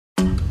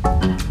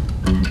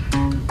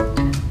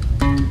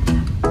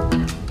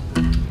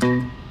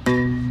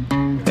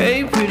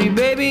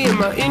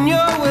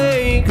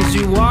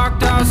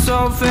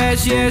so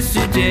fast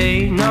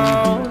yesterday.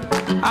 No,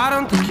 I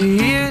don't think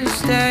you're here to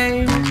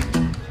stay.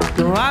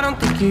 No, I don't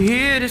think you're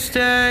here to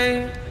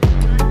stay.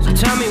 So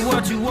tell me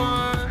what you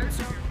want.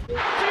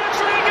 Champions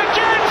League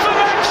again for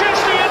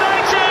Manchester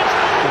United.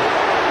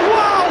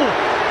 Wow!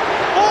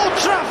 Old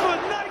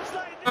Trafford next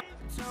night.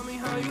 Tell me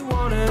how you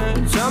want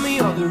it. Tell me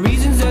all the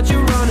reasons that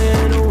you're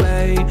running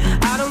away.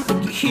 I don't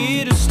think you're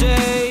here to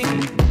stay.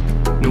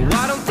 No,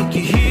 I don't think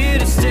you're here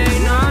to stay.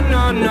 No,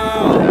 no, no.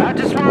 I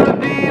just wanna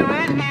be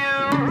with you.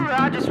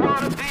 I just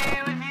wanna be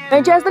with you.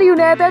 Manchester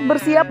United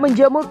bersiap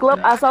menjamu klub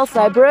asal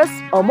Siprus,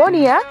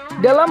 Omonia,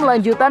 dalam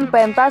lanjutan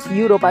pentas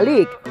Europa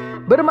League.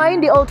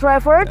 Bermain di Old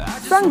Trafford,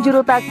 sang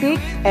juru taktik,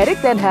 Erik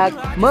Ten Hag,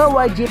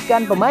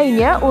 mewajibkan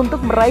pemainnya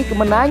untuk meraih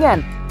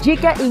kemenangan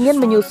jika ingin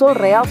menyusul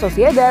Real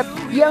Sociedad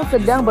yang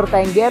sedang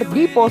bertengger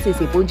di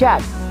posisi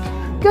puncak.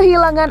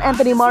 Kehilangan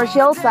Antony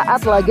Martial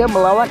saat laga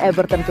melawan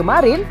Everton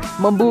kemarin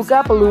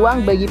membuka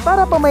peluang bagi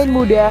para pemain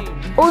muda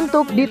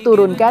untuk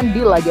diturunkan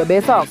di laga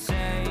besok.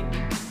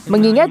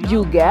 Mengingat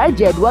juga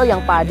jadwal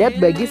yang padat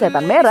bagi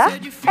Setan Merah,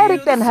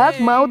 Erik Ten Hag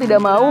mau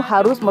tidak mau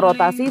harus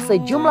merotasi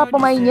sejumlah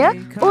pemainnya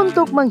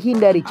untuk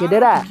menghindari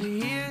cedera.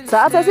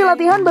 Saat sesi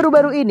latihan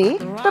baru-baru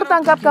ini,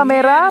 tertangkap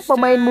kamera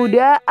pemain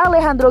muda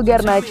Alejandro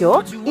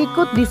Garnacho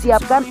ikut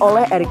disiapkan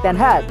oleh Erik Ten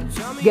Hag.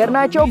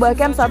 Garnacho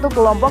bahkan satu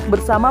kelompok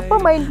bersama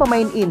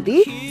pemain-pemain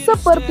inti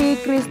seperti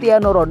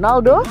Cristiano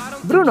Ronaldo,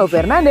 Bruno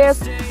Fernandes,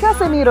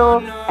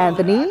 Casemiro,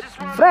 Anthony,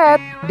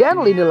 Fred,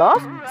 dan Lindelof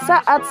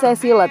saat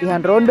sesi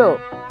latihan rondo.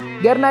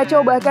 Garnacho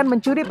bahkan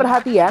mencuri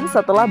perhatian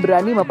setelah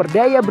berani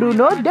memperdaya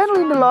Bruno dan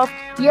Lindelof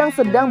yang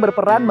sedang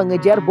berperan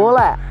mengejar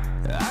bola.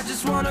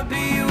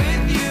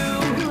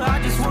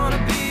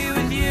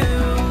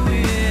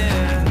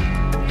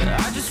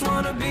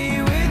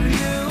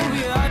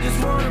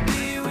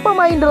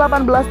 Pemain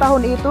 18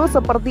 tahun itu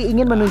seperti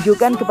ingin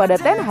menunjukkan kepada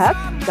Ten Hag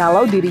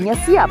kalau dirinya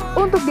siap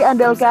untuk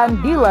diandalkan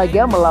di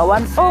laga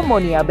melawan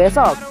Omonia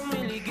besok.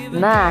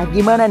 Nah,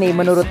 gimana nih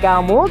menurut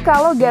kamu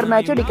kalau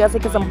Garnacho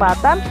dikasih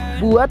kesempatan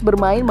buat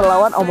bermain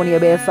melawan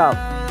Omonia besok?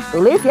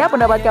 Tulis ya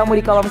pendapat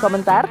kamu di kolom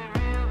komentar.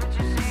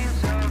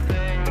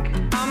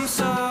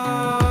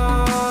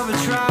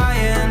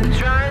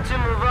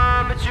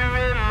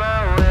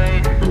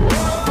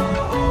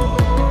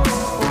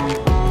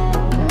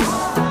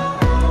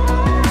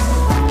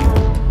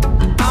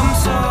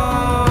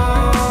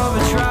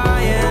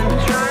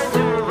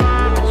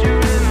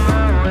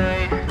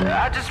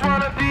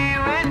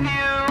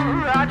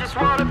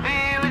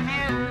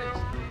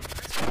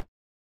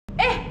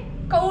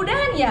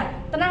 Keudahan ya?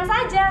 Tenang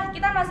saja,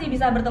 kita masih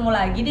bisa bertemu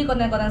lagi di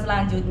konten-konten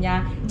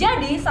selanjutnya.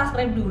 Jadi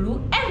subscribe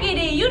dulu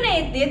FGD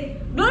United,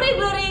 Glory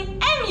Glory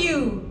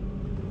MU.